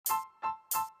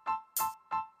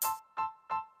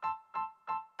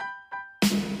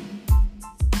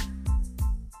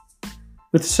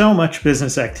With so much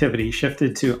business activity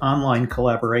shifted to online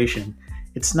collaboration,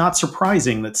 it's not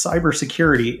surprising that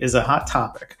cybersecurity is a hot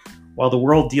topic while the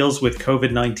world deals with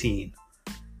COVID 19.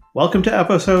 Welcome to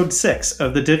episode 6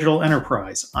 of The Digital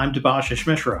Enterprise. I'm Debashish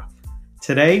Mishra.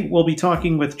 Today, we'll be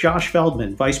talking with Josh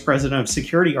Feldman, Vice President of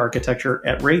Security Architecture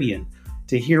at Radian,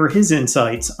 to hear his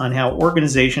insights on how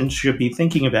organizations should be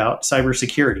thinking about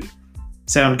cybersecurity.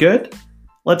 Sound good?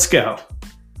 Let's go.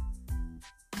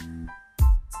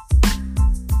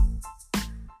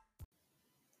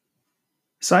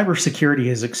 Cybersecurity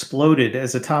has exploded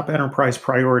as a top enterprise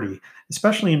priority,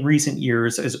 especially in recent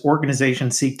years as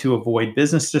organizations seek to avoid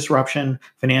business disruption,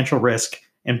 financial risk,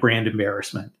 and brand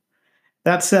embarrassment.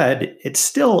 That said, it's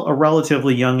still a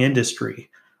relatively young industry.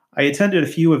 I attended a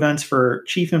few events for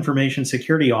Chief Information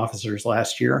Security Officers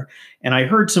last year, and I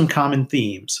heard some common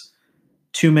themes.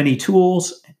 Too many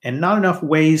tools, and not enough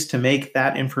ways to make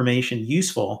that information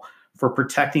useful for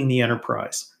protecting the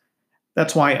enterprise.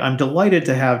 That's why I'm delighted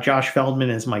to have Josh Feldman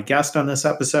as my guest on this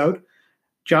episode.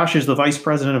 Josh is the Vice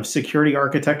President of Security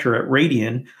Architecture at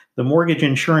Radian, the mortgage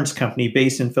insurance company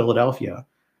based in Philadelphia.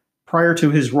 Prior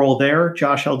to his role there,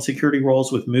 Josh held security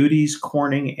roles with Moody's,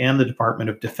 Corning, and the Department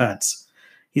of Defense.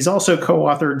 He's also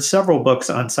co-authored several books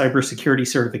on cybersecurity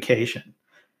certification.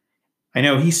 I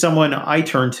know he's someone I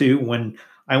turn to when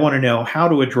I want to know how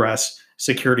to address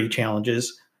security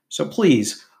challenges. So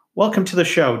please, welcome to the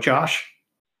show, Josh.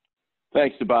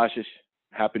 Thanks, Debashish.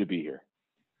 Happy to be here.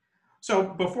 So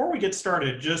before we get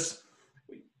started, just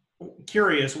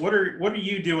curious, what are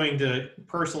you doing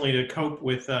personally to cope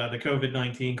with the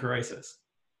COVID-19 crisis?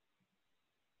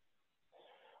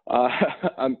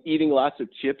 I'm eating lots of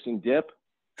chips and dip,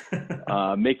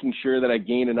 making sure that I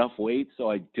gain enough weight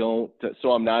so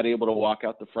I'm not able to walk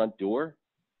out the front door.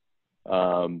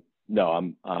 I'm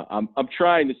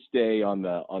trying to stay on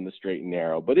the straight and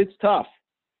narrow, but it's tough.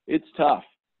 It's tough.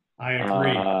 I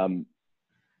agree.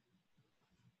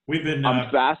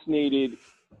 I'm fascinated.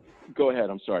 Go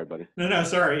ahead. I'm sorry, buddy. No,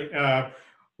 sorry.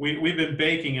 We've been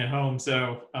baking at home,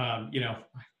 so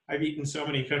I've eaten so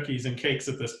many cookies and cakes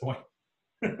at this point.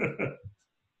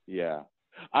 Yeah,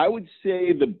 I would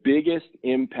say the biggest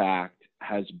impact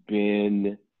has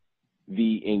been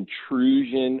the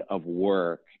intrusion of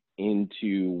work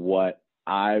into what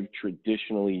I've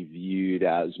traditionally viewed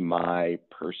as my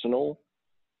personal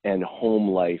and home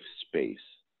life space.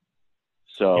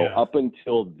 So Up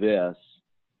until this,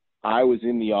 I was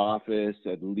in the office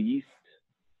at least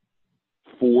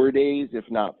 4 days, if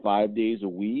not 5 days a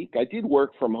week. I did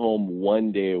work from home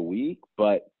 1 day a week,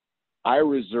 but I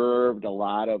reserved a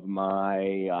lot of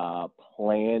my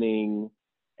planning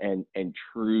and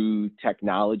true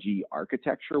technology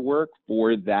architecture work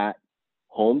for that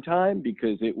home time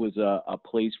because it was a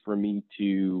place for me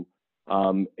to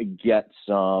get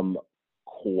some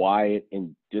quiet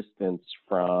and distance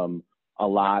from a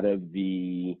lot of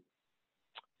the,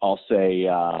 I'll say,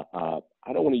 I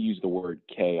don't want to use the word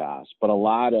chaos, but a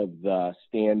lot of the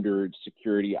standard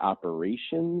security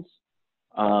operations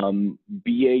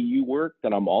BAU work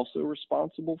that I'm also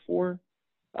responsible for.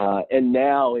 And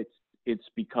now it's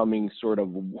becoming sort of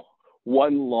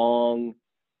one long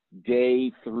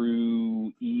day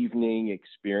through evening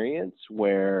experience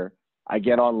where I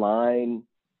get online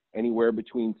anywhere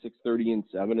between 6:30 and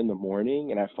 7 in the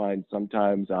morning, and I find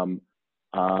sometimes I'm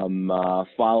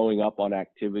following up on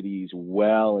activities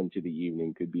well into the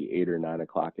evening, could be 8 or 9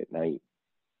 o'clock at night.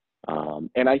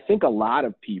 And I think a lot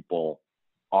of people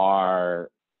are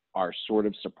sort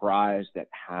of surprised at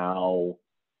how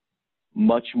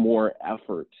much more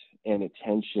effort and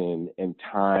attention and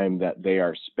time that they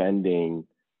are spending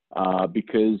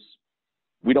because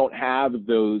we don't have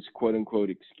those quote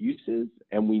unquote excuses,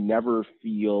 and we never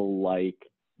feel like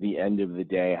the end of the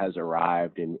day has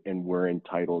arrived and we're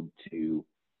entitled to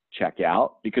check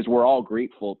out because we're all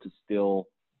grateful to still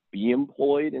be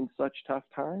employed in such tough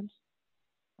times,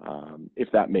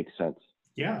 if that makes sense.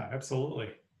 Yeah, absolutely.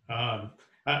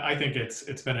 I think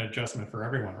it's been an adjustment for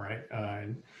everyone, right?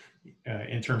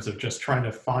 In terms of just trying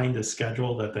to find a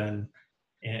schedule that then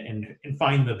and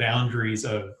find the boundaries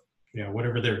of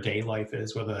whatever their day life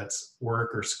is, whether that's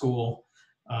work or school,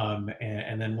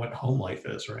 and then what home life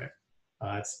is, right?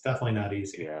 It's definitely not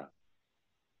easy. Yeah.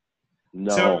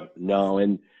 No.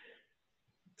 And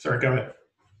sorry, go ahead.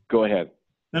 Go ahead.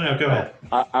 No, go ahead.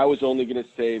 I was only going to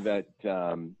say that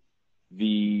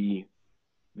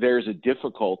there's a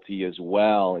difficulty as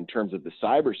well in terms of the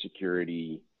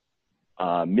cybersecurity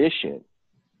mission,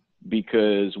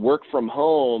 because work from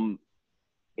home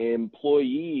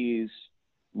employees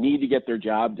need to get their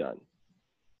job done.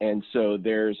 And so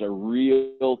there's a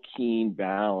real keen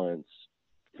balance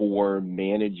for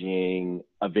managing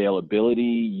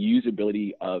availability,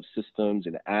 usability of systems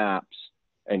and apps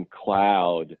and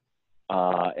cloud,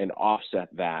 and offset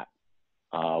that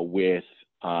with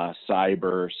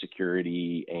cyber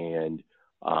security and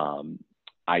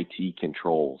IT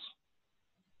controls.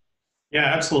 Yeah,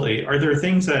 absolutely. Are there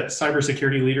things that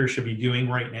cybersecurity leaders should be doing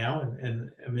right now in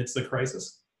amidst the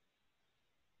crisis?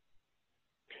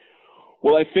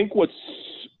 Well, I think what's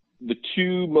the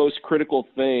two most critical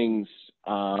things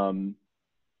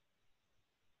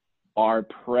are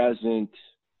present,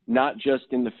 not just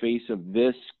in the face of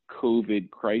this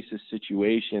COVID crisis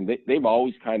situation. They've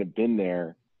always kind of been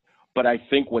there. But I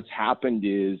think what's happened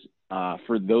is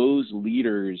for those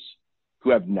leaders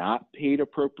who have not paid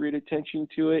appropriate attention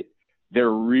to it, they're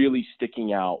really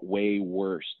sticking out way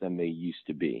worse than they used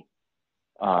to be.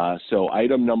 So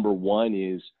item number one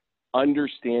is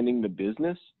understanding the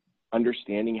business,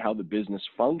 understanding how the business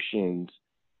functions,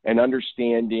 and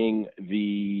understanding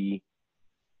the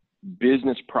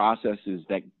business processes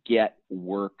that get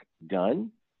work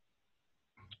done.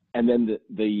 And then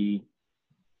the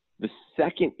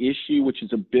second issue, which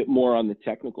is a bit more on the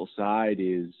technical side,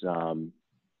 is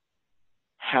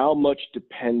how much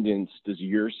dependence does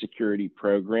your security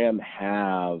program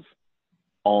have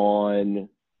on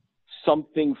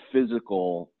something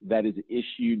physical that is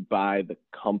issued by the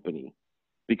company?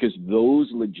 Because those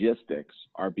logistics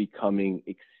are becoming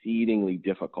exceedingly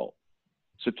difficult.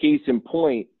 So case in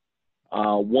point,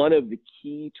 one of the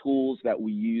key tools that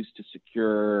we use to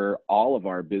secure all of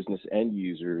our business end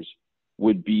users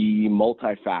would be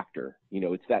multi-factor.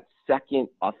 It's that second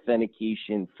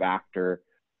authentication factor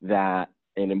that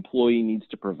an employee needs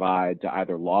to provide to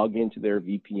either log into their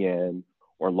VPN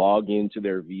or log into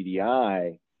their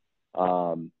VDI.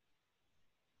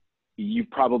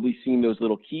 You've probably seen those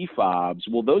little key fobs.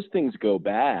 Well, those things go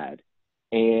bad.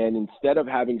 And instead of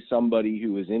having somebody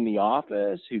who is in the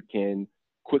office who can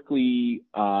quickly,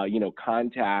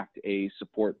 contact a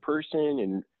support person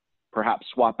and perhaps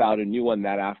swap out a new one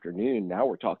that afternoon, now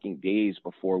we're talking days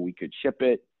before we could ship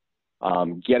it,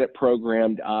 get it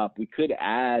programmed up. We could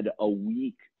add a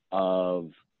week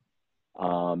of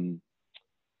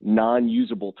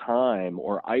non-usable time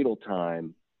or idle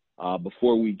time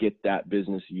before we get that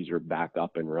business user back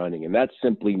up and running. And that's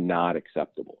simply not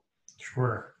acceptable.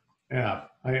 Sure. Yeah,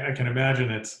 I can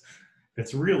imagine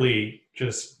it's really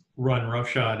just run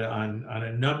roughshod on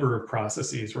a number of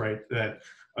processes, right, that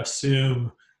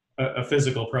assume a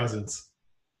physical presence.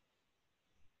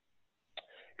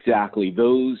 Exactly.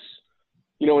 Those,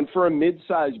 and for a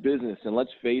mid-sized business, and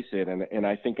let's face it, and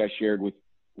I think I shared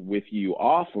with you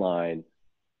offline,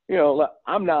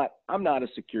 I'm not a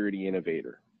security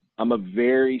innovator. I'm a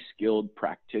very skilled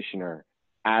practitioner,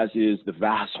 as is the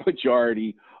vast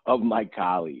majority of my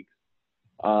colleagues.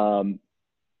 And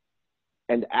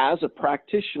as a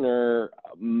practitioner,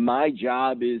 my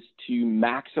job is to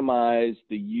maximize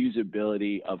the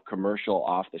usability of commercial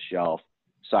off-the-shelf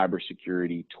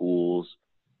cybersecurity tools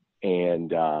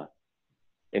and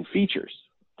features.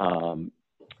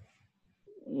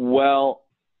 Well,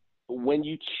 when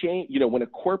you change, when a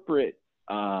corporate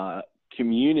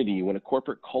community, when a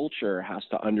corporate culture has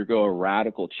to undergo a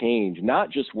radical change, not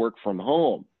just work from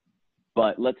home,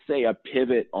 but let's say a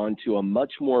pivot onto a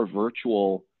much more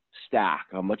virtual stack,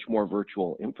 a much more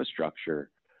virtual infrastructure,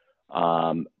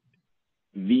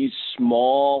 these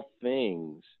small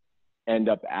things end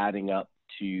up adding up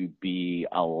to be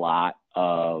a lot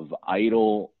of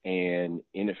idle and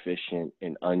inefficient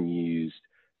and unused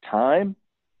time,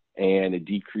 and a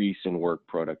decrease in work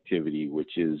productivity,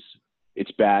 which is,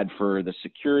 it's bad for the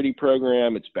security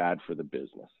program, it's bad for the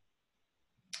business.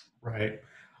 Right.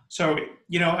 So,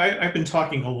 I've been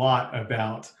talking a lot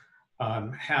about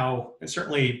how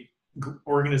certainly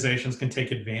organizations can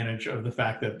take advantage of the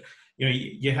fact that,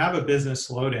 you have a business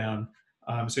slowdown.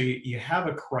 So you have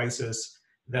a crisis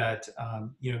that,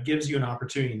 gives you an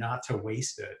opportunity not to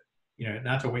waste it,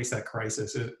 not to waste that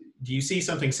crisis. Do you see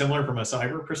something similar from a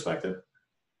cyber perspective?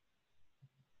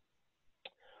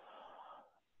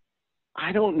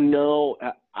 I don't know.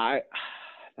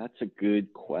 That's a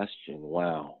good question.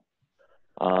 Wow.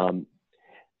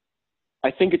 I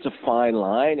think it's a fine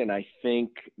line, and I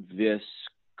think this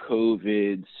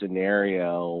COVID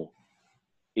scenario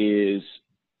is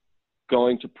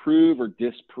going to prove or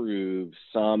disprove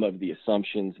some of the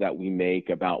assumptions that we make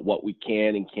about what we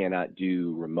can and cannot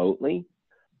do remotely.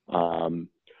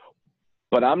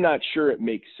 But I'm not sure it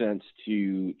makes sense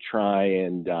to try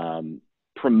and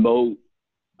promote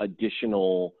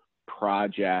additional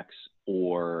projects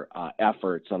or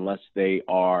efforts unless they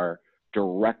are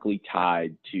directly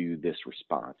tied to this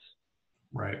response.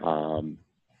 Right.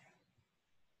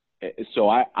 so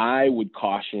I would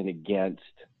caution against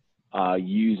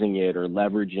using it or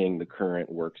leveraging the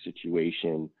current work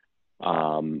situation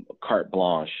carte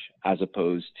blanche, as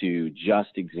opposed to just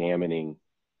examining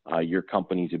your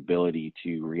company's ability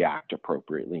to react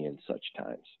appropriately in such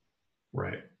times.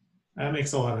 Right. That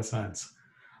makes a lot of sense.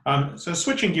 So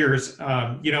switching gears,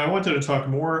 I wanted to talk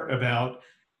more about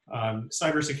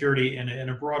cybersecurity in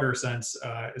a broader sense,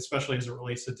 especially as it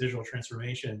relates to digital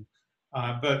transformation.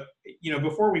 But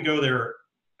before we go there,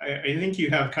 I think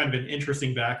you have kind of an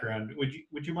interesting background.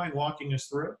 Would you mind walking us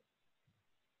through it?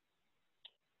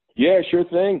 Yeah, sure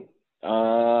thing.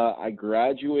 I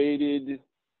graduated,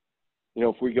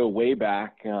 if we go way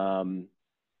back,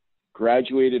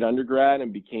 graduated undergrad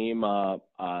and became a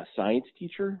science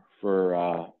teacher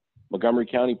for Montgomery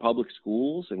County Public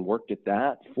Schools and worked at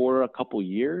that for a couple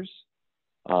years.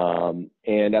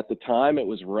 And at the time, it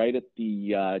was right at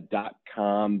the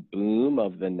dot-com boom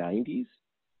of the 90s.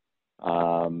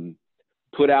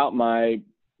 Put out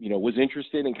was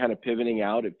interested in kind of pivoting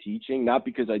out of teaching, not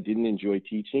because I didn't enjoy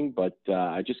teaching, but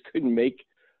I just couldn't make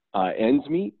ends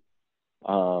meet.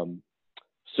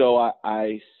 So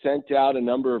I sent out a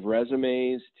number of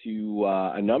resumes to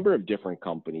a number of different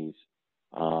companies.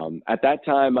 At that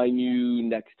time, I knew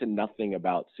next to nothing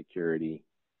about security,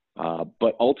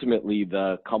 but ultimately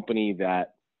the company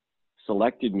that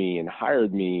selected me and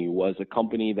hired me was a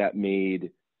company that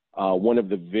made one of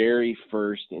the very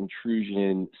first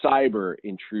cyber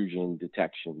intrusion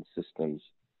detection systems.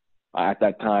 At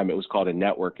that time, it was called a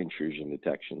network intrusion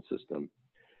detection system.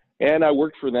 And I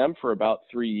worked for them for about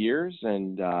 3 years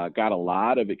and got a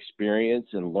lot of experience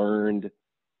and learned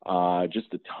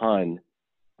just a ton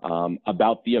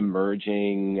about the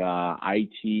emerging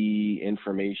IT,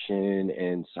 information,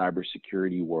 and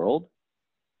cybersecurity world.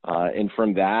 And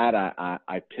from that,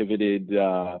 I pivoted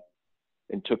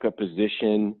and took a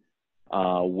position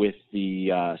with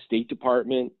the State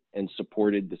Department and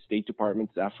supported the State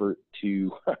Department's effort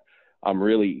to, I'm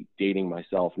really dating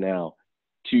myself now,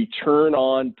 to turn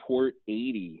on port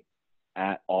 80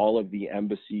 at all of the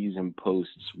embassies and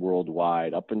posts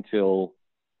worldwide. Up until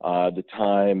the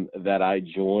time that I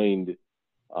joined,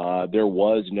 there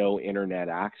was no internet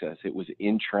access. It was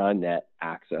intranet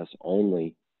access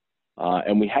only.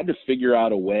 And we had to figure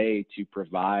out a way to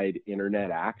provide internet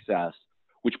access,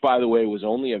 which, by the way, was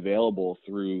only available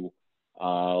through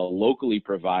locally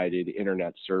provided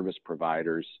internet service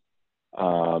providers.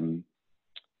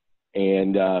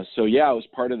 So yeah, I was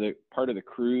part of the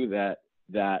crew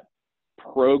that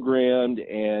programmed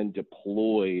and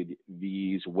deployed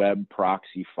these web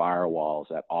proxy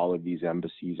firewalls at all of these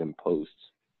embassies and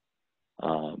posts.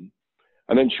 And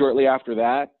then shortly after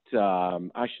that,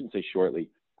 I shouldn't say shortly,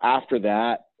 after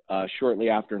that, shortly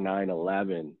after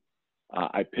 9/11,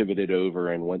 I pivoted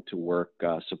over and went to work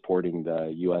supporting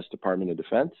the U.S. Department of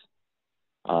Defense.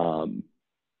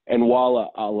 And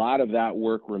while a lot of that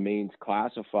work remains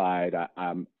classified,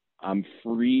 I'm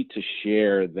free to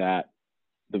share that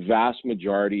the vast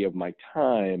majority of my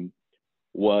time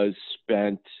was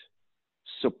spent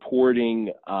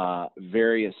supporting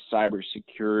various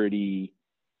cybersecurity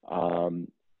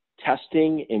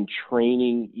testing and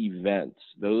training events.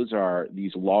 Those are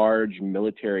these large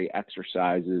military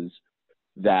exercises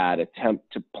that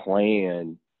attempt to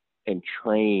plan and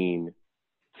train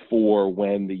for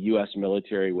when the U.S.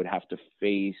 military would have to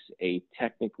face a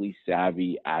technically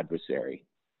savvy adversary.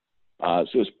 So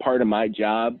it's part of my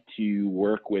job to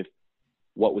work with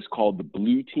what was called the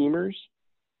blue teamers.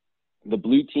 The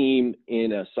blue team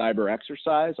in a cyber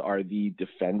exercise are the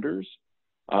defenders.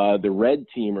 The red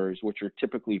teamers, which are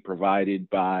typically provided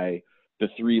by the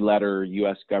 3-letter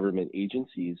U.S. government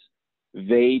agencies,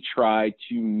 they try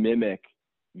to mimic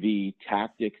the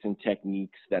tactics and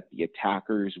techniques that the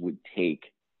attackers would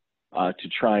take to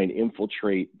try and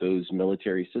infiltrate those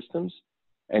military systems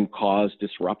and cause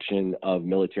disruption of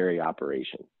military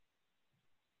operation.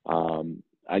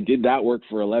 I did that work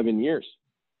for 11 years.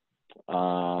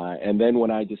 And then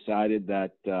when I decided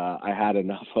that I had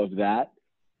enough of that,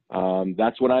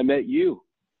 that's when I met you.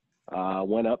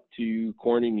 Went up to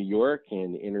Corning, New York,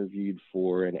 and interviewed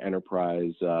for an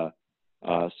enterprise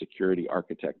security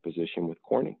architect position with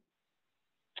Corning.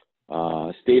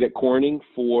 Stayed at Corning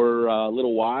for a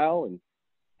little while and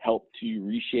helped to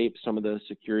reshape some of the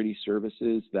security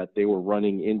services that they were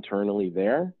running internally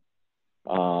there.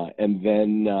 And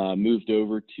then moved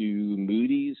over to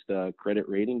Moody's, the credit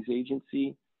ratings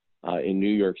agency in New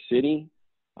York City.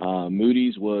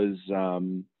 Moody's was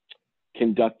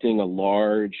conducting a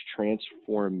large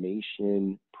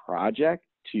transformation project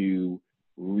to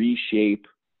reshape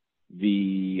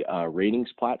the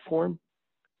ratings platform,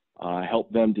 help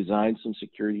them design some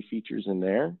security features in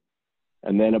there.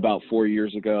 And then about 4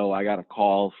 years ago, I got a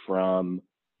call from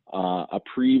a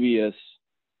previous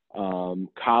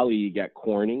colleague at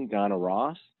Corning, Donna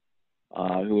Ross,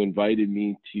 who invited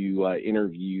me to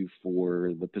interview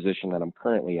for the position that I'm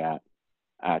currently at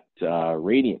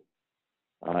Radian.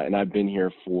 And I've been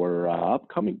here for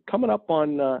coming up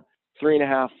on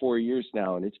 3.5, 4 years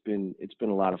now, and it's been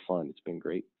a lot of fun. It's been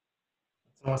great.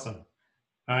 That's awesome.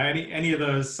 Any of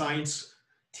those science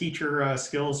teacher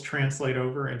skills translate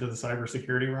over into the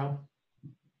cybersecurity realm?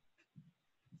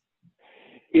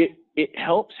 It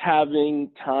helps having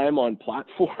time on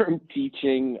platform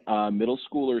teaching middle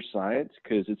schoolers science,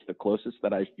 because it's the closest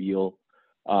that I feel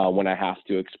when I have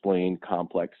to explain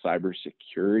complex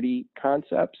cybersecurity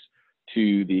concepts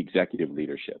to the executive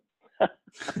leadership.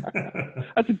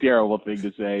 That's a terrible thing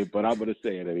to say, but I'm going to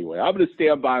say it anyway. I'm going to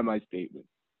stand by my statement.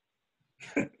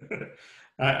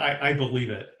 I believe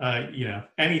it. You know,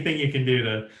 anything you can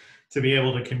do to be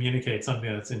able to communicate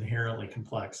something that's inherently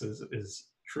complex is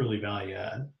truly value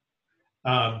add.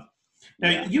 Now,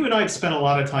 Yeah. you and I have spent a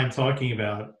lot of time talking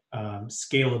about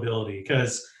scalability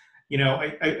because, you know,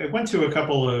 I went to a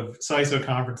couple of CISO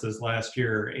conferences last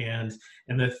year, and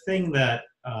the thing that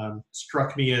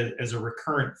struck me as a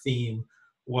recurrent theme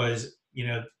was, you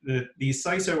know, these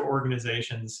CISO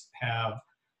organizations have,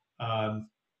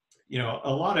 you know,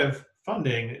 a lot of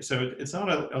funding, so it's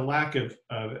not a lack of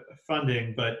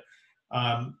funding, but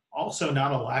also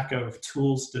not a lack of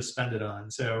tools to spend it on.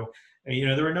 So, you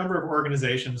know, there were a number of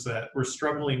organizations that were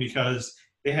struggling because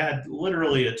they had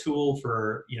literally a tool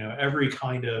for, you know, every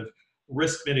kind of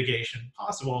risk mitigation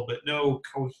possible, but no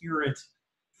coherent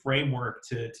framework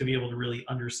to be able to really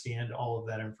understand all of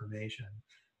that information.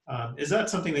 Is that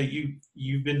something that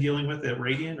you've been dealing with at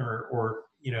Radian, or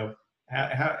you know,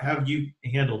 how have you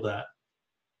handled that?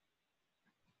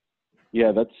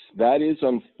 Yeah, that is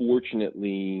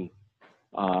unfortunately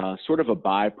sort of a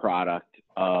byproduct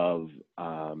of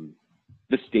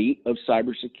the state of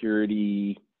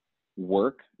cybersecurity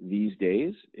work these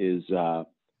days.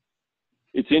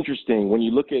 It's interesting when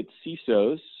you look at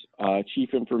CISOs,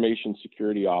 Chief Information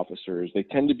Security Officers. They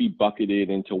tend to be bucketed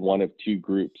into one of two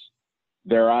groups.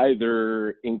 They're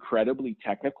either incredibly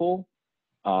technical,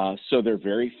 so they're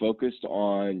very focused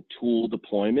on tool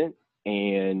deployment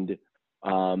and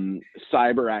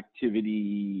cyber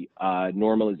activity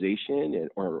normalization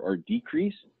or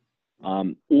decrease,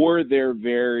 or they're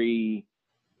very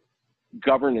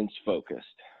governance focused.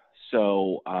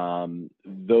 So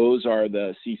those are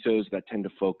the CISOs that tend to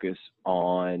focus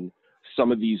on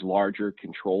some of these larger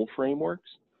control frameworks.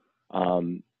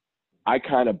 I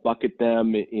kind of bucket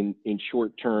them in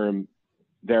short term.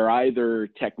 They're either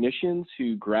technicians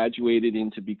who graduated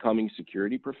into becoming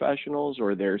security professionals,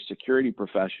 or they're security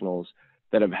professionals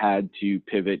that have had to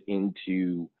pivot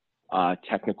into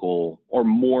technical or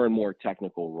more and more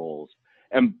technical roles.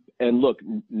 And look,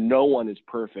 no one is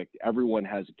perfect. Everyone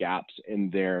has gaps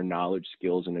in their knowledge,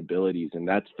 skills, and abilities. And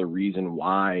that's the reason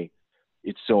why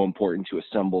it's so important to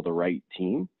assemble the right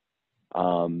team.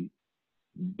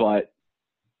 But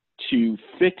to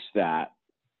fix that,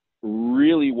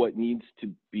 really what needs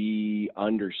to be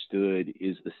understood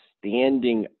is the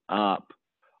standing up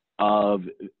of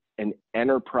an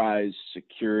enterprise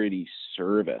security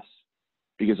service,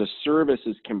 because a service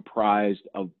is comprised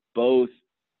of both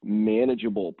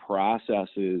manageable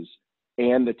processes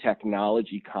and the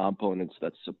technology components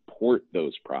that support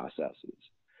those processes,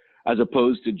 as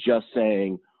opposed to just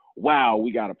saying, wow,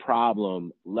 we got a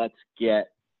problem, let's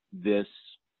get this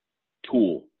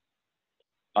tool,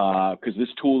 because this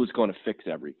tool is going to fix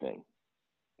everything.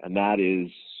 And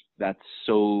that's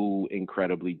so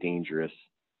incredibly dangerous,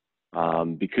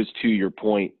 because to your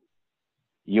point,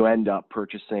 you end up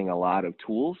purchasing a lot of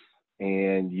tools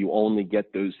and you only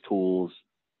get those tools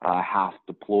half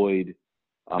deployed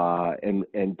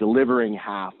and delivering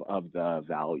half of the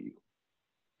value.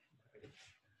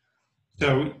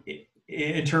 So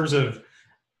in terms of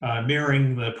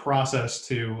mirroring the process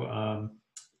to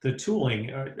the tooling,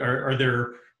 are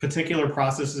there particular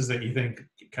processes that you think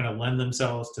kind of lend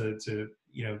themselves to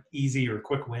you know, easy or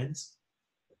quick wins?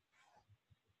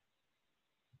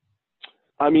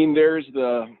 I mean, there's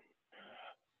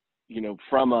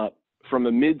from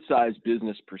a mid-sized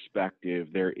business perspective,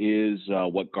 there is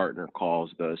what Gartner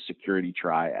calls the security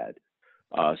triad.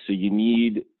 So you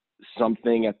need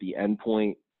something at the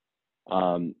endpoint.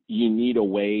 You need a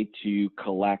way to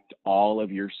collect all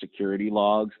of your security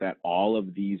logs that all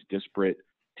of these disparate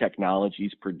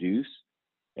technologies produce.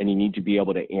 And you need to be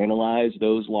able to analyze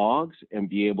those logs and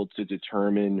be able to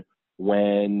determine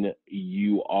when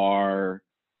you are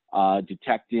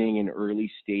detecting an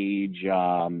early stage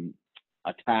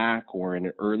attack or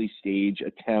an early stage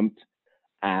attempt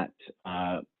at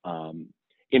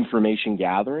information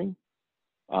gathering.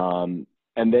 And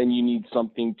then you need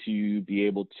something to be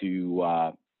able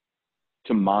to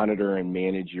monitor and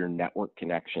manage your network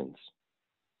connections.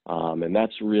 And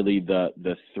that's really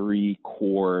the three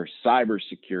core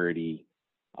cybersecurity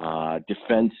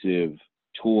defensive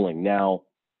tooling. Now,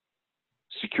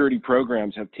 security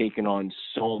programs have taken on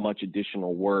so much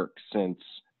additional work since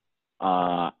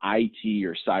IT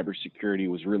or cybersecurity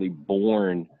was really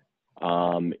born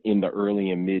in the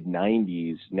early and mid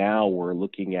 90s. Now we're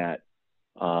looking at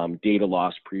data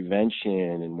loss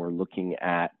prevention, and we're looking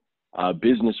at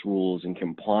business rules and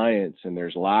compliance, and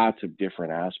there's lots of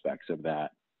different aspects of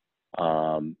that.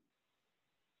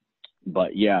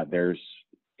 But yeah,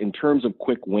 in terms of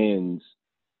quick wins,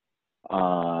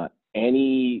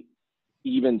 any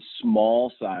even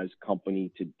small size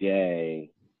company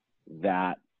today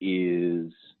that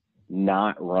is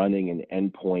not running an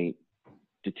endpoint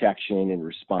detection and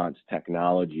response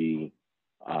technology,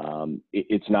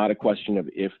 it's not a question of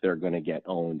if they're going to get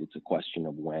owned, it's a question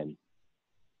of when.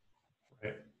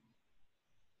 Right.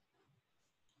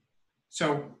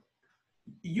 So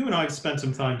you and I have spent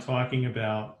some time talking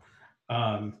about,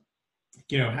 how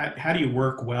do you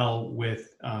work well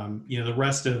with, the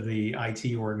rest of the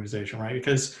IT organization, right?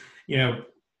 Because,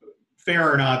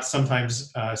 fair or not,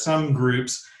 sometimes some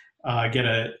groups get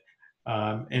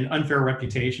an unfair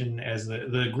reputation as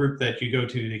the group that you go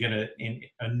to get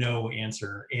a no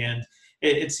answer. And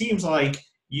it seems like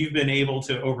you've been able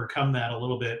to overcome that a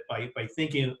little bit by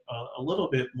thinking a little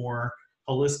bit more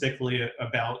holistically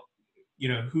about,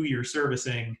 who you're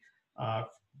servicing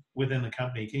within the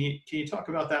company. Can you talk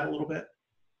about that a little bit?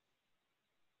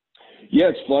 Yeah,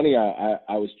 it's funny. I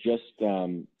was just,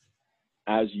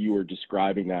 as you were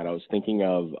describing that, I was thinking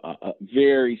of a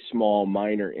very small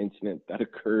minor incident that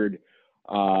occurred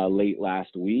late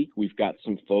last week. We've got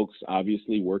some folks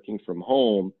obviously working from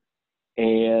home,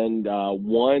 and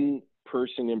one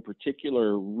person in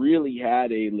particular really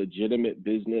had a legitimate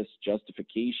business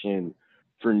justification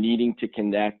for needing to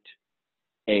connect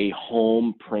a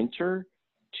home printer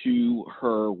to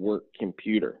her work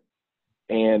computer.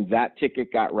 And that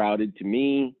ticket got routed to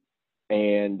me,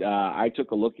 and I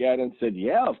took a look at it and said,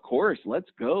 yeah, of course, let's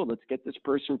go. Let's get this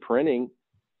person printing.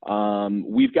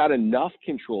 We've got enough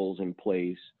controls in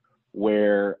place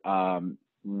where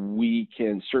we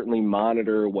can certainly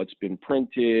monitor what's been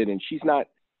printed. And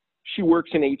she works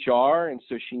in HR, and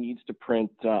so she needs to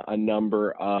print a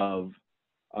number of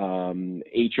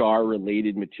HR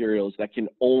related materials that can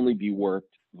only be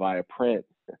worked via print.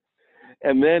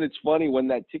 And then it's funny, when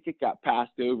that ticket got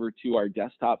passed over to our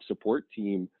desktop support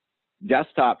team,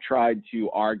 desktop tried to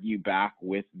argue back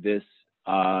with this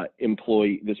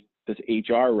employee, this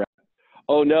HR rep.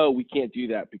 Oh no, we can't do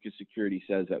that because security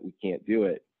says that we can't do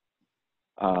it.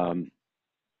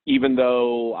 Even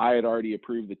though I had already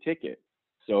approved the ticket.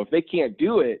 So if they can't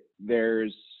do it,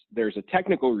 there's a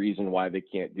technical reason why they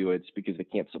can't do it. It's because they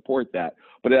can't support that,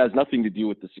 but it has nothing to do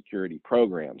with the security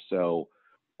program. So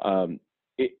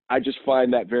I just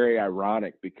find that very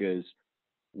ironic, because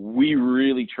we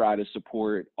really try to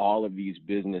support all of these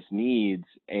business needs,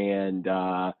 and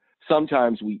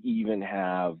sometimes we even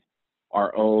have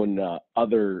our own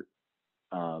other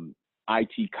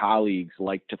IT colleagues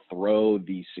like to throw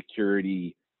the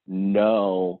security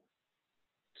no,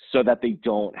 so that they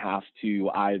don't have to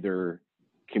either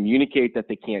communicate that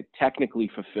they can't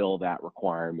technically fulfill that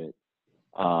requirement,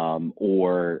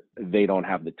 or they don't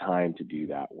have the time to do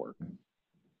that work.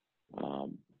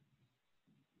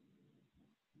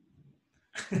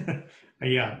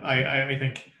 Yeah, I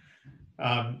think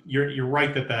you're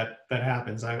right that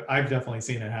happens. I've definitely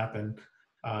seen it happen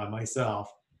myself.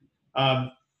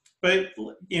 But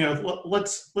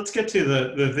let's get to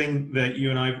the thing that you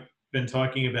and I've been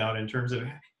talking about in terms of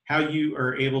how you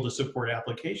are able to support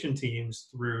application teams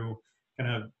through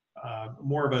kind of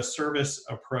more of a service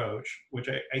approach, which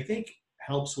I think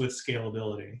helps with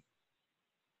scalability.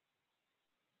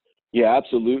 Yeah,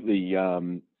 absolutely. I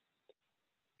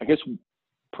guess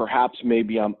perhaps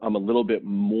maybe I'm a little bit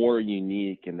more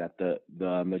unique in that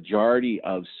the majority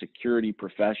of security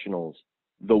professionals,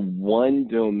 the one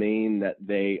domain that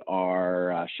they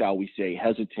are, shall we say,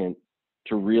 hesitant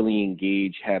to really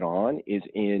engage head on is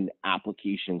in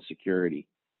application security.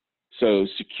 So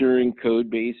securing code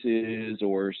bases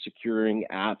or securing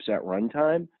apps at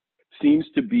runtime seems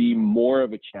to be more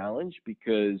of a challenge,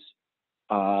 because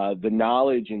the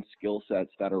knowledge and skill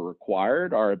sets that are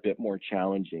required are a bit more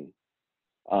challenging.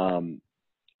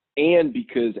 And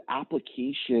because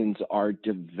applications are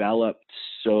developed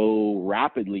so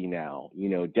rapidly now,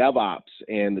 DevOps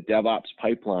and the DevOps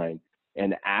pipeline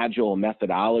and agile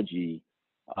methodology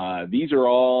These are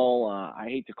all, I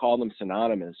hate to call them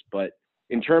synonymous, but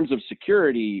in terms of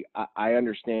security, I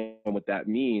understand what that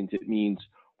means. It means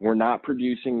we're not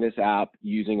producing this app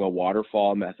using a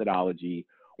waterfall methodology.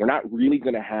 We're not really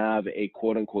going to have a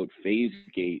quote unquote phase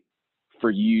gate for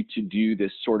you to do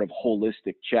this sort of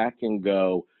holistic check and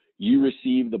go, you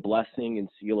receive the blessing and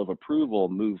seal of approval,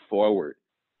 move forward.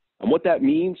 And what that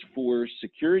means for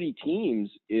security teams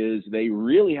is they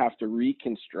really have to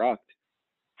reconstruct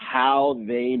how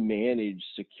they manage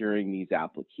securing these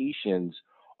applications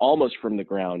almost from the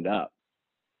ground up.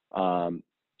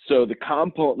 So the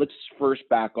component, let's first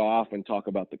back off and talk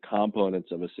about the components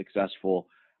of a successful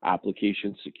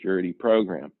application security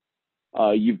program.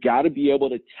 You've got to be able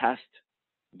to test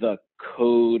the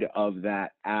code of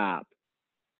that app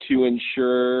to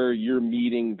ensure you're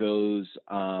meeting those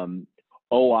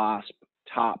OWASP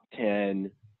top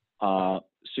 10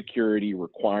 security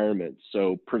requirements.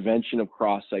 So prevention of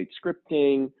cross-site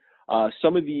scripting,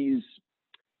 some of these,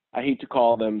 I hate to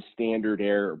call them standard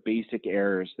error, basic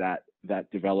errors that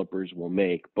developers will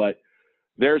make, but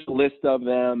there's a list of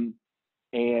them,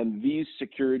 and these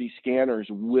security scanners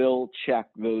will check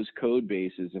those code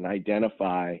bases and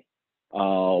identify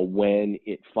when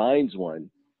it finds one.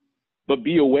 But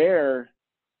be aware,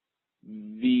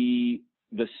 the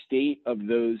state of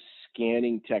those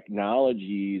scanning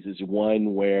technologies is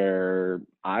one where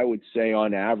I would say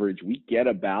on average, we get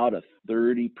about a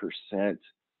 30%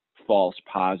 false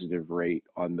positive rate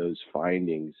on those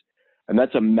findings. And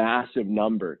that's a massive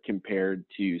number compared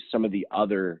to some of the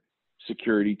other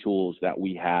security tools that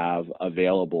we have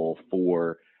available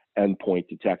for endpoint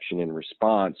detection and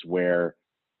response, where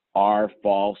our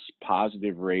false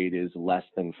positive rate is less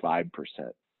than 5%.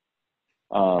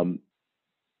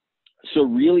 So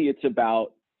really it's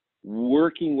about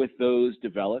working with those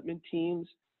development teams,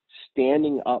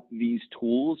 standing up these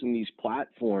tools and these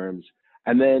platforms,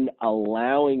 and then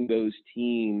allowing those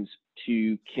teams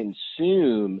to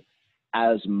consume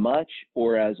as much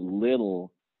or as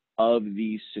little of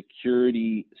the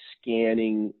security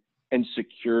scanning and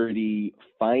security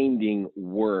finding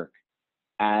work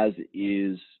as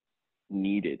is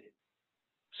needed.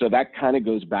 So that kind of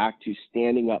goes back to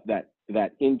standing up that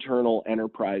internal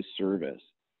enterprise service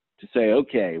to say,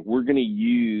 okay, we're going to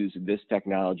use this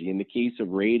technology. In the case of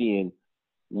Radian,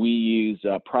 we use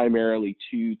primarily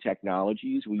two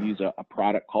technologies. We use a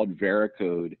product called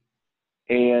Veracode,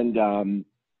 and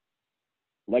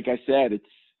like I said,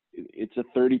 it's a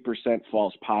 30%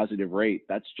 false positive rate.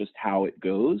 That's just how it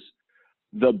goes.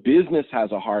 The business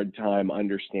has a hard time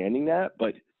understanding that,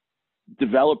 but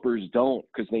developers don't,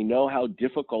 because they know how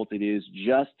difficult it is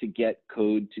just to get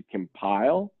code to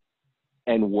compile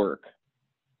and work,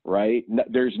 right?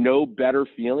 There's no better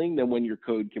feeling than when your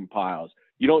code compiles.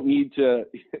 You don't need to,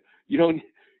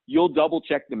 you'll double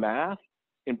check the math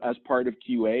as part of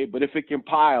QA, but if it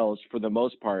compiles, for the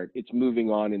most part, it's moving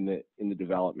on in the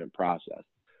development process,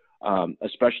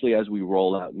 especially as we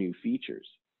roll out new features.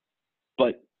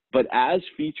 But as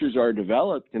features are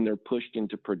developed and they're pushed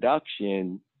into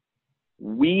production,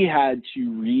 we had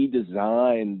to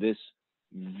redesign this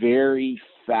very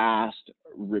fast,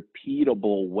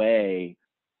 repeatable way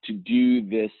to do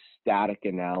this static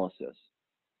analysis.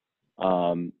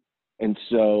 And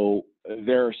so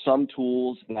there are some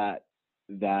tools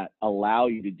that allow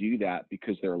you to do that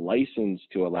because they're licensed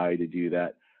to allow you to do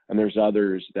that. And there's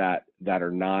others that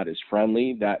are not as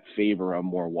friendly, that favor a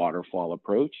more waterfall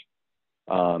approach.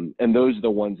 And those are the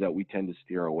ones that we tend to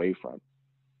steer away from.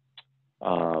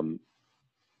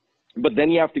 But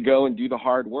then you have to go and do the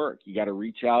hard work. You got to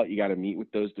reach out. You got to meet with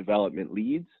those development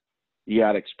leads. You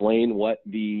got to explain what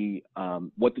the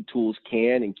tools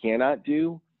can and cannot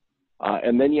do.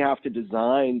 And then you have to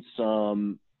design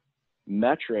some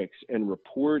metrics and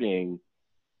reporting.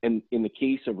 And in the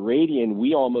case of Radian,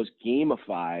 we almost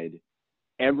gamified.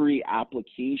 Every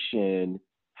application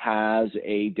has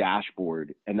a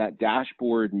dashboard, and that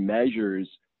dashboard measures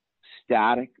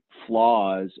static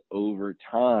flaws over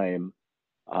time.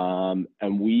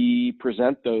 And we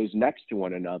present those next to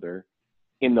one another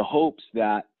in the hopes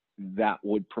that that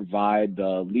would provide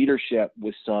the leadership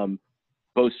with some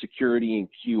both security and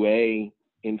QA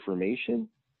information,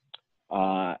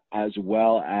 as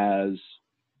well as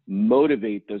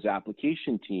motivate those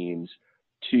application teams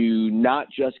to not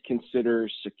just consider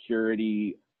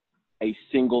security a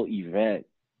single event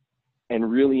and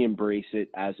really embrace it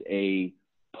as a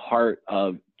part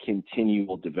of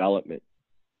continual development.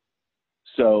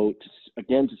 So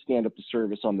again, to stand up the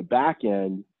service on the back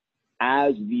end,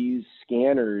 as these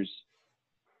scanners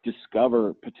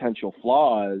discover potential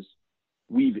flaws,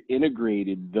 we've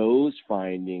integrated those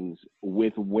findings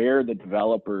with where the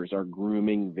developers are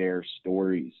grooming their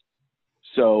stories.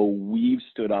 So we've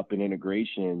stood up an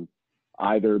integration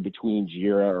either between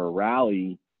Jira or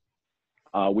Rally,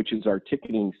 which is our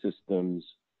ticketing systems,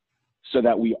 so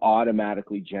that we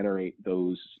automatically generate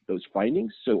those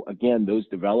findings. So again, those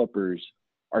developers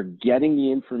are getting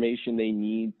the information they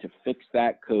need to fix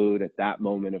that code at that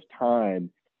moment of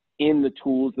time in the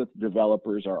tools that the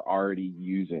developers are already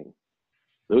using.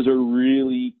 Those are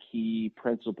really key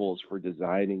principles for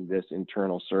designing this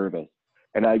internal service.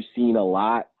 And I've seen a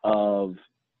lot of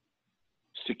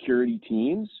security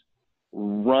teams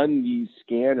run these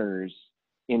scanners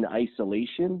in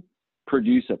isolation,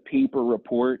 produce a paper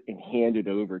report, and hand it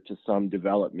over to some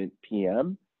development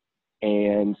PM.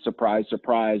 And surprise,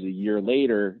 surprise, a year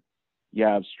later, you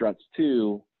have Struts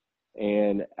 2,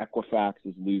 and Equifax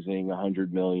is losing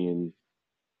 100 million,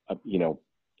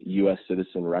 U.S.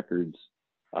 citizen records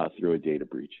through a data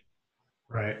breach.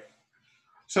 Right.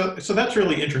 So that's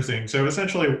really interesting. So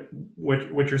essentially,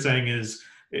 what you're saying is,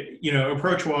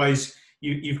 approach-wise,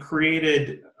 you've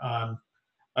created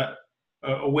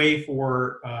a way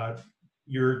for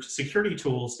your security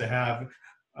tools to have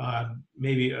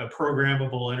maybe a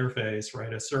programmable interface,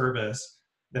 right? A service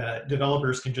that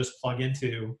developers can just plug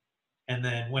into, and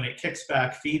then when it kicks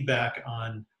back feedback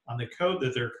on the code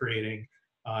that they're creating,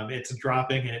 it's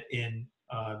dropping it in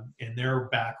their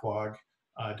backlog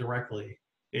directly.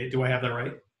 Do I have that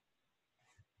right?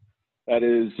 That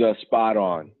is spot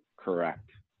on, correct.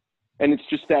 And it's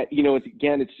just that,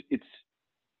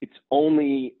 it's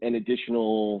only an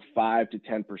additional 5 to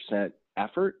 10%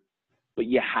 effort, but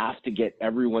you have to get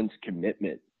everyone's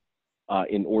commitment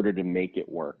in order to make it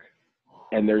work.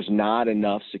 And there's not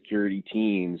enough security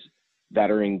teams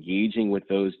that are engaging with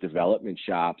those development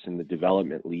shops and the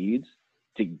development leads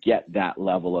to get that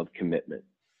level of commitment.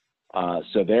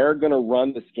 So they're going to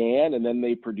run the scan, and then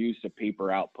they produce a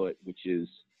paper output, which is,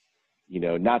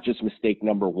 not just mistake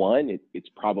number one, it's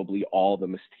probably all the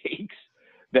mistakes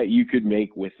that you could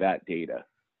make with that data.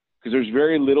 Because there's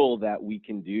very little that we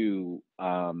can do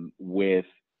with,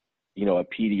 a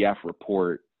PDF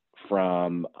report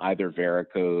from either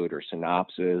Veracode or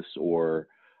Synopsys or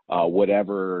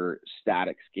whatever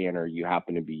static scanner you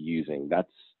happen to be using.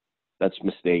 That's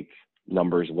mistake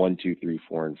numbers 1, 2, 3,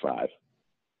 4, and 5.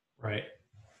 Right.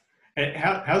 And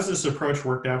how's this approach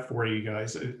worked out for you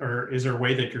guys? Or is there a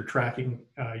way that you're tracking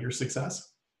your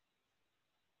success?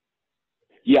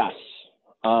 Yes.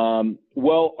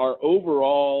 Well, our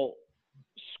overall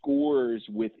scores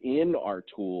within our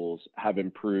tools have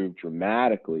improved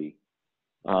dramatically.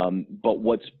 But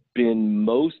what's been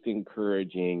most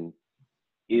encouraging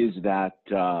is that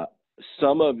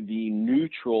some of the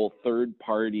neutral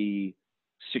third-party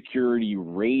security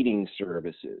rating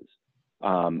services,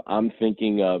 I'm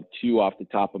thinking of two off the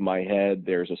top of my head.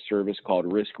 There's a service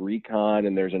called Risk Recon,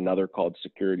 and there's another called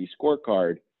Security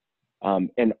Scorecard.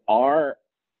 And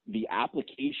the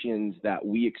applications that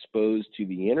we expose to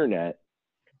the internet,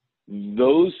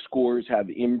 those scores have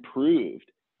improved,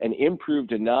 and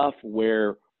improved enough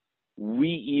where we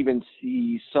even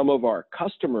see some of our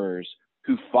customers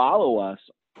who follow us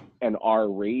and our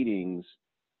ratings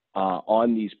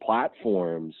on these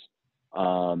platforms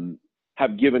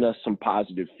have given us some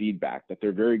positive feedback, that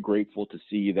they're very grateful to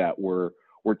see that we're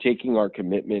taking our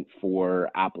commitment for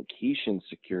application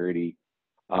security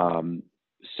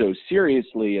so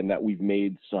seriously, and that we've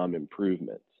made some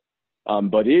improvements.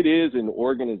 But it is an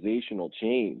organizational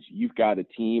change. You've got a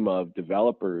team of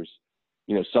developers,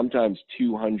 sometimes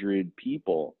 200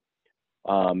 people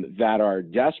that are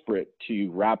desperate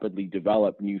to rapidly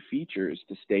develop new features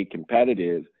to stay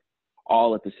competitive.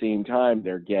 All at the same time,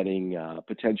 they're getting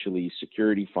potentially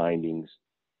security findings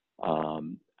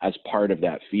as part of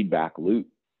that feedback loop.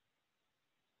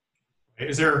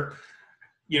 Is there,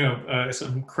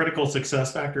 some critical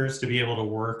success factors to be able to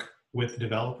work with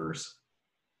developers?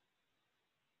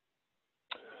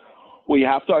 Well, you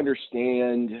have to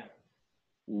understand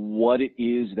what it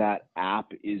is that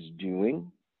app is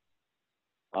doing.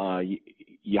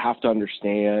 You have to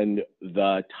understand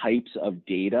the types of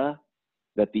data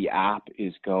that the app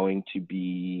is going to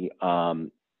be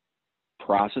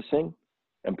processing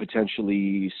and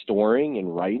potentially storing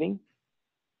and writing.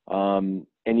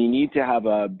 And you need to have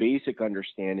a basic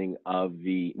understanding of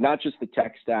not just the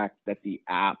tech stack that the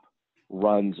app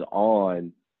runs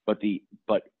on, but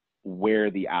where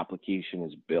the application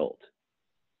is built.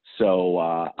 So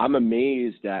I'm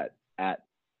amazed at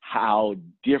how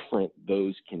different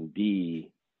those can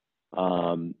be.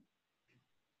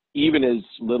 even as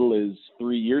little as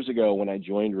 3 years ago when I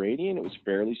joined Radian, it was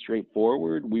fairly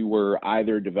straightforward. We were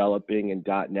either developing in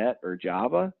 .NET or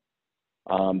Java,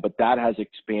 but that has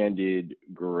expanded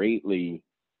greatly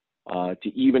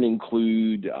to even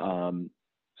include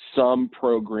some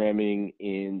programming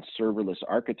in serverless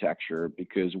architecture,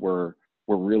 because we're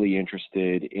really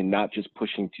interested in not just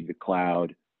pushing to the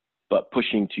cloud, but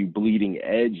pushing to bleeding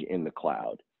edge in the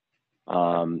cloud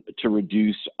to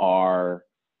reduce our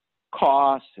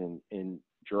costs and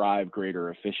drive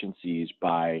greater efficiencies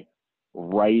by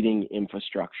writing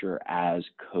infrastructure as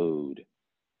code.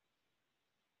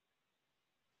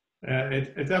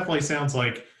 It definitely sounds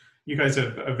like you guys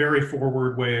have a very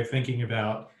forward way of thinking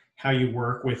about how you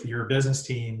work with your business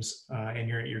teams and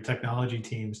your technology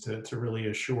teams to really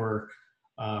assure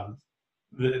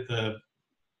the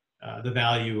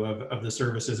value of the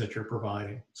services that you're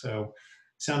providing. So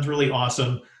sounds really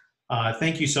awesome.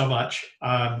 Thank you so much.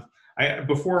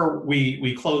 Before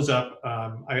we close up,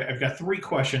 I've got 3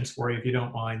 questions for you, if you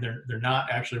don't mind. They're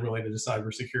not actually related to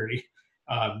cybersecurity,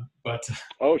 but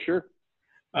oh, sure.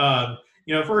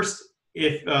 First,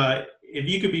 if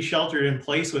you could be sheltered in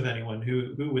place with anyone,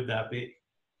 who would that be?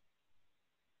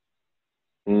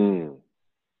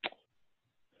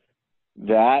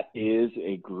 That is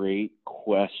a great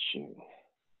question.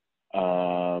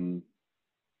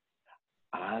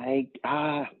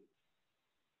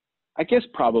 I guess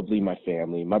probably my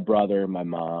family, my brother, my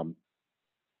mom.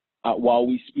 While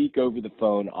we speak over the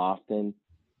phone often,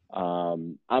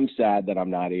 I'm sad that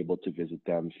I'm not able to visit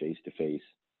them face to face,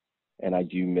 and I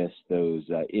do miss those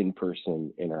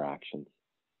in-person interactions.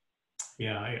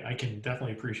 Yeah, I can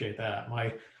definitely appreciate that.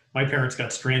 My parents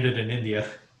got stranded in India,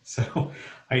 so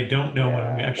I don't know when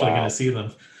I'm actually going to see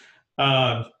them.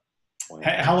 How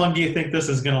long do you think this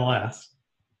is going to last?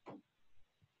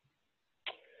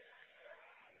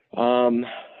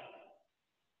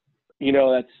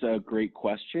 That's a great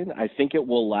question. I think it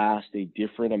will last a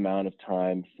different amount of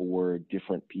time for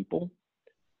different people.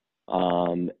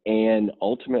 And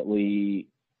ultimately,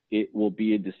 it will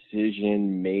be a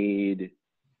decision made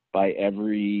by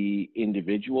every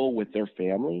individual with their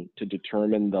family to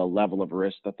determine the level of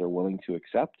risk that they're willing to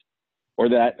accept, or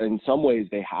that in some ways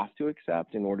they have to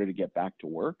accept in order to get back to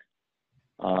work.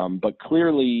 But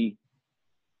clearly,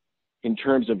 in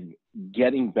terms of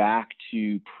getting back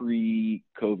to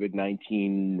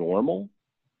pre-COVID-19 normal,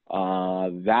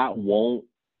 that won't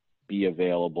be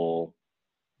available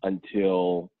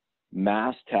until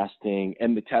mass testing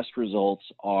and the test results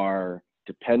are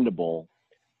dependable,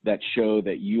 that show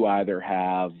that you either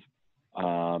have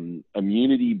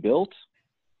immunity built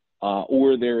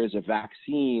or there is a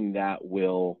vaccine that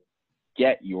will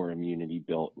get your immunity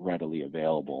built readily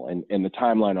available. And the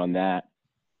timeline on that,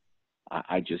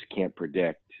 I just can't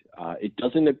predict. It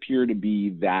doesn't appear to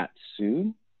be that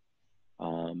soon,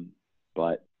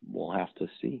 but we'll have to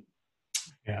see.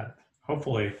 Yeah,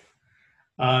 hopefully.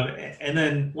 And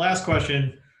then last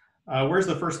question, where's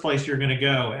the first place you're going to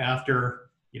go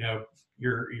after,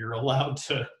 you're allowed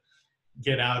to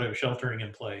get out of sheltering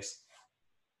in place?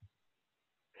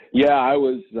 Yeah, I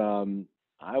was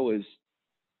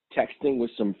texting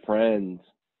with some friends,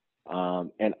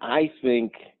 and I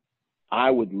think I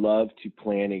would love to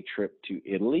plan a trip to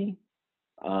Italy,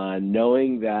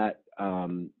 knowing that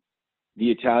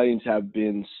the Italians have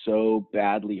been so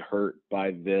badly hurt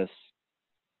by this.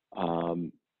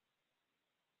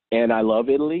 And I love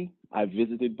Italy. I've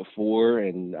visited before,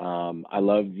 and I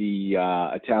love the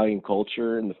Italian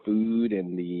culture and the food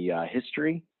and the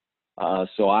history.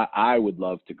 So I would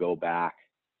love to go back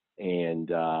and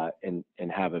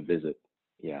have a visit.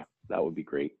 Yeah, that would be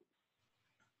great.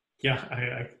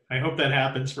 Yeah, I hope that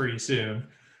happens for you soon,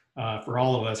 for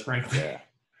all of us, frankly. Yeah.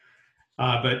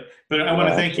 But I want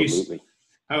to thank absolutely. you.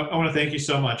 I want to thank you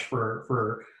so much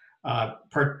for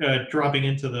dropping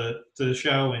into the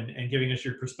show and giving us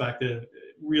your perspective.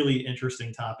 Really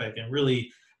interesting topic, and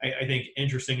really, I think,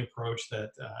 interesting approach that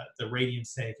the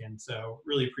Radian's taken. So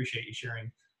really appreciate you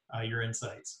sharing your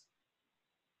insights.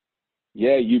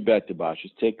 Yeah, you bet,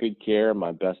 Debashis. Take good care.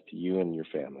 My best to you and your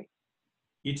family.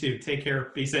 You too. Take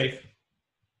care. Be safe.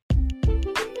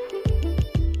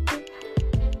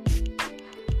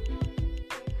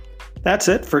 That's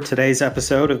it for today's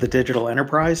episode of The Digital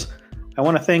Enterprise. I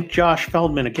want to thank Josh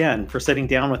Feldman again for sitting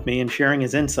down with me and sharing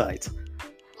his insights.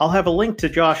 I'll have a link to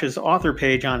Josh's author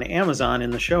page on Amazon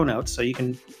in the show notes so you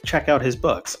can check out his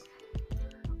books.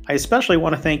 I especially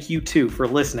want to thank you too for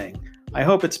listening. I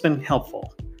hope it's been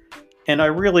helpful. And I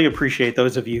really appreciate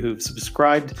those of you who've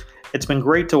subscribed. It's been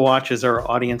great to watch as our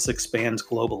audience expands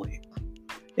globally.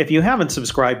 If you haven't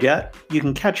subscribed yet, you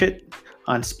can catch it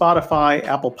on Spotify,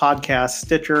 Apple Podcasts,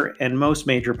 Stitcher, and most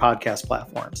major podcast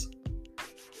platforms.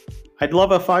 I'd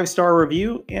love a 5-star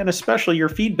review and especially your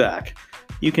feedback.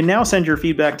 You can now send your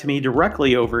feedback to me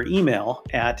directly over email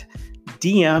at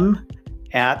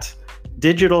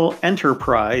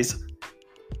dm@digitalenterprise,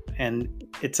 and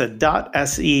it's a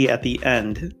 .se at the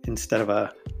end instead of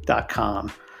a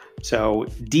 .com. So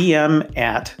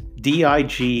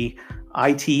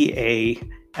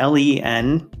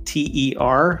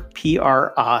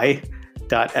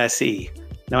dm@digitalenterpri.se.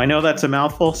 Now I know that's a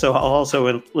mouthful, so I'll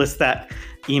also list that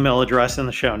email address in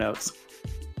the show notes.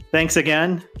 Thanks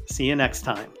again. See you next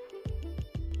time.